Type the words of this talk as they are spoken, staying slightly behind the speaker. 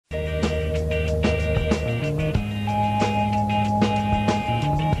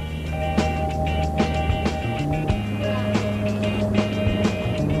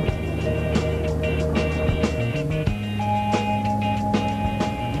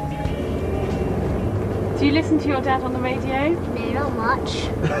Do you listen to your dad on the radio? No, not much.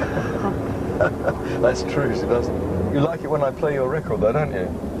 That's true, she doesn't. You like it when I play your record, though, don't you?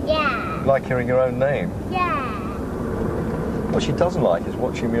 Yeah. You like hearing your own name? Yeah. What she doesn't like is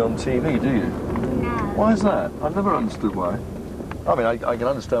watching me on TV, do you? No. Why is that? I've never understood why. I mean, I can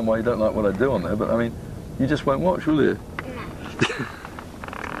understand why you don't like what I do on there, but I mean, you just won't watch, will you? No.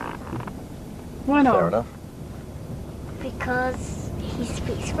 Why not? Fair enough. Because he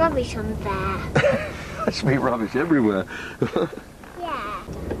speaks rubbish on there. I speak rubbish everywhere. Yeah.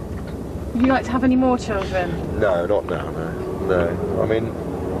 Would you like to have any more children? No, not now, no. No, I mean...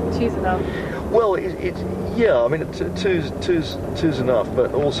 Two's enough. Well, yeah, I mean, two's enough,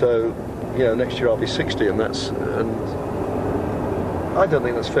 but also, you know, next year I'll be 60, and I don't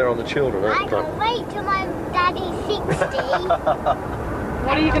think that's fair on the children. I can't wait till my daddy's 60.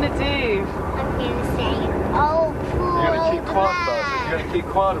 What are you going to do? I'm going to say, oh, poor You're going to old keep quiet man. about it. You're going to keep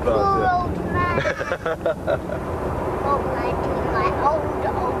quiet Poor about old man. What will I do with my old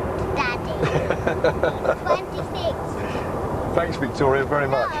daddy? 26. Thanks, Victoria, very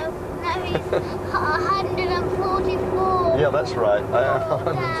much. No, he's 144. Yeah, that's right. I am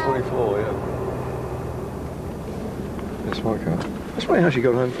 144, yeah. Yes, my car. That's why how she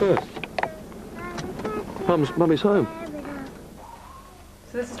got home first. Mummy's home.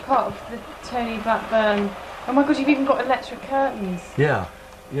 So this is part of the Tony Blackburn... Oh my God, you've even got electric curtains. Yeah,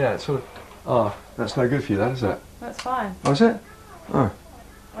 yeah, it's sort of... Oh, that's no good for you, that, is it? That's fine. Oh, is it? Oh.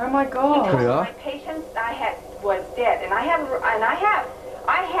 Oh my God. Here we are. My patient was dead, and I have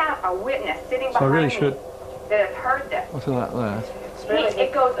a witness sitting behind really me should- that has heard this. What's that there?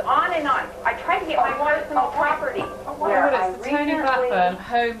 It goes on and on. I tried to get my personal property. Oh my God, it's the Tony Blackburn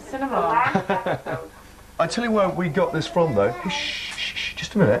home cinema. Last episode. I tell you where we got this from, though. Shh, shh, shh,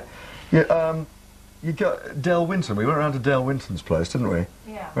 just a minute. Yeah, you got Dale Winton. We went round to Dale Winton's place, didn't we?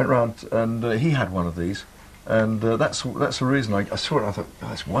 Yeah. Went round, and he had one of these, and that's the reason I saw it. And I thought, oh,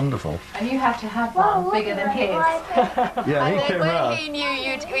 that's wonderful. And you had to have one bigger than his. Yeah, And he then came when round. he knew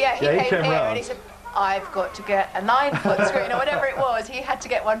you'd, he Yeah, he came came here round. and he said, I've got to get a 9-foot screen or whatever it was. He had to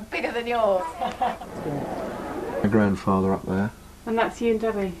get one bigger than yours. My grandfather up there. And that's you and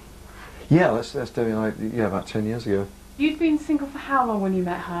Debbie. Yeah, that's Debbie and I. Yeah, about 10 years ago. You'd been single for how long when you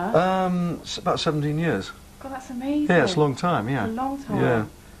met her? About 17 years. God, that's amazing. Yeah, it's a long time. Yeah. A long time. Yeah,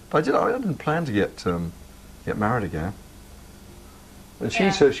 but I didn't plan to get married again. And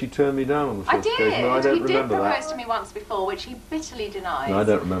she says she turned me down on the first occasion. I don't He did remember propose that. to me once before, which he bitterly denied. No, I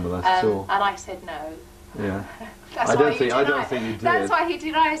don't remember that at all. And I said no. Yeah. I don't think you did. That's why he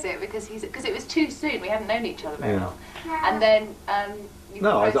denies it, because it was too soon. We hadn't known each other very Yeah. long. And then you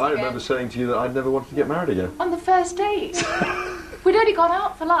No, I proposed remember again saying to you that I'd never wanted to get married again. on the first date. We'd only gone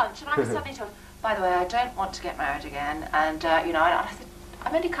out for lunch, and I was suddenly told, by the way, I don't want to get married again. And you know, I said,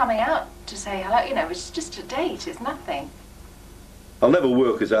 I'm only coming out to say hello. You know, it's just a date. It's nothing. I'll never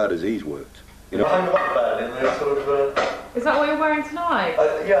work as hard as he's worked. You know. I'm not bad in there, sort of. Is that what you're wearing tonight?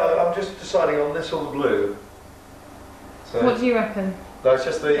 Yeah, I'm just deciding on this or the blue. So, What do you reckon? No, it's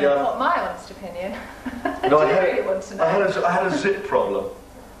just the. Not my honest opinion. No, I Do you really want to know? I had a zip problem.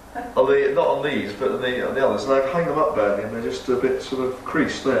 Not on these, but on the others, and I've hung them up badly, and they're just a bit sort of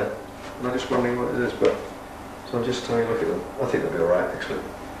creased there. And I'm just wondering what it is, but so I'm just having a look at them. I think they'll be all right, actually.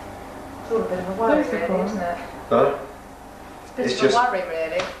 It's all a bit of a worry, really, isn't it? No? It's a bit of a worry,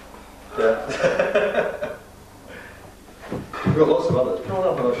 really. Yeah. We've got lots of others. Come on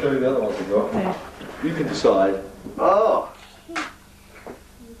up and I'll show you the other ones we've got. Yeah. You can decide. Oh!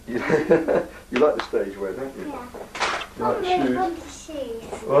 You like the stage wear, don't you? Yeah. You like the shoes? From the shoes.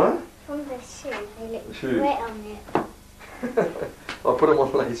 What? From the shoes. They look The shoes. wet on it. I'll put them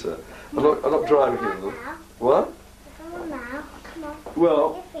on later. I'm not driving in them. What? Come on now. Come on.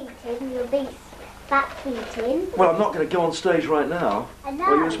 Well, Your feet in. You'll be back feet in. well, I'm not going to go on stage right now. I know.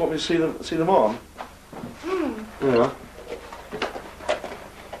 Well, you just want me to see them on? Mm. Yeah.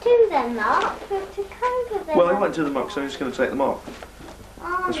 Do them up. Put to cover them. Well, I won't do them up because I'm just going to take them off.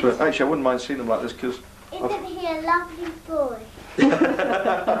 Oh, That's right. Actually, I wouldn't mind seeing them like this because. isn't he a lovely boy?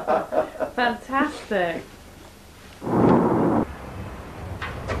 Fantastic.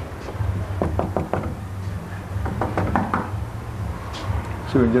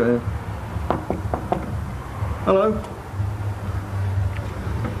 See if we can get in. Hello?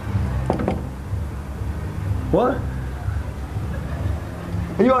 What?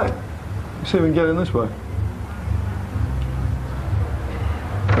 Are you right? See if we can get in this way.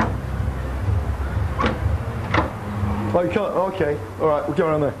 Oh, you can't? Okay. Alright, we'll go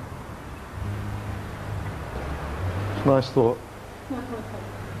around there. Nice thought.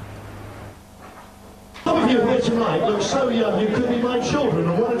 Some of you here tonight look so young you could be my children,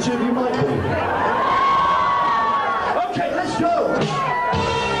 and one or two of you might be.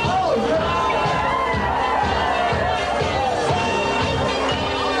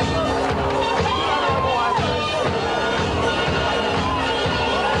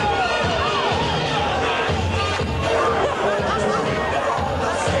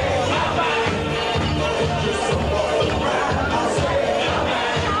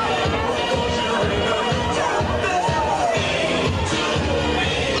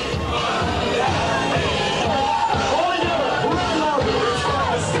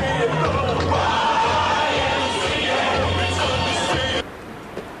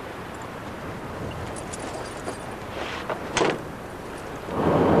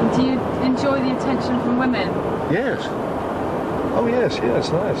 Do you enjoy the attention from women? Yes. Oh yes, yeah,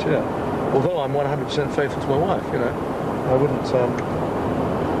 it's nice, yeah. Although I'm 100% faithful to my wife, you know.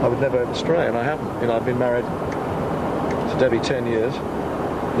 I would never ever stray, and I haven't. You know, I've been married to Debbie 10 years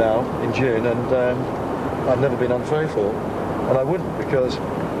now, in June, and I've never been unfaithful. And I wouldn't, because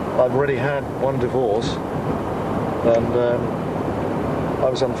I've already had one divorce, and I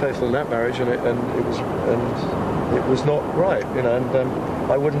was unfaithful in that marriage, and it was not right, you know.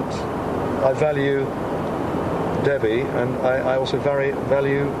 And I wouldn't. I value Debbie, and I also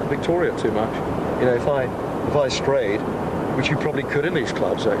value Victoria too much. You know, if I strayed, which you probably could in these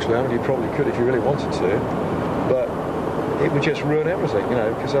clubs, actually. I mean, you probably could if you really wanted to, but it would just ruin everything, you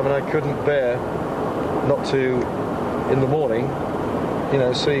know. Because I mean, I couldn't bear not to, in the morning, you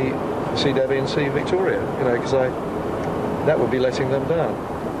know, see Debbie and see Victoria, you know, because that would be letting them down.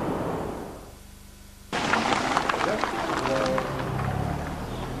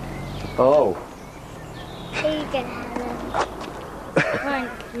 Oh. Here you go, Helen. Thank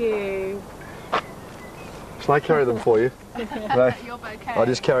you. Shall I carry them for you? No, Your bouquet. I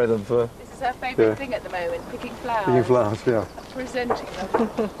just carry them for This is her favourite Yeah. thing at the moment, picking flowers. picking flowers, yeah. Presenting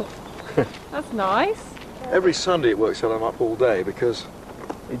them. That's nice. Every Sunday it works out I'm up all day, because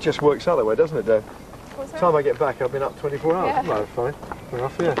it just works out that way, doesn't it, Dave? By the time I get back, I've been up 24 hours. Yeah. No, fine.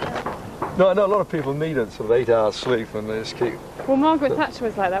 Enough, yeah. No, I know a lot of people need a sort of 8 hours sleep, and they just keep... Well, Margaret Thatcher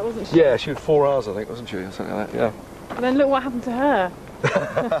was like that, wasn't she? Yeah, she was 4 hours, I think, wasn't she? Or something like that, yeah. And then look what happened to her.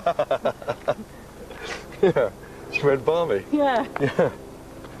 Yeah, she went balmy. Yeah. Yeah.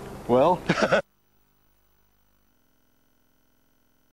 Well...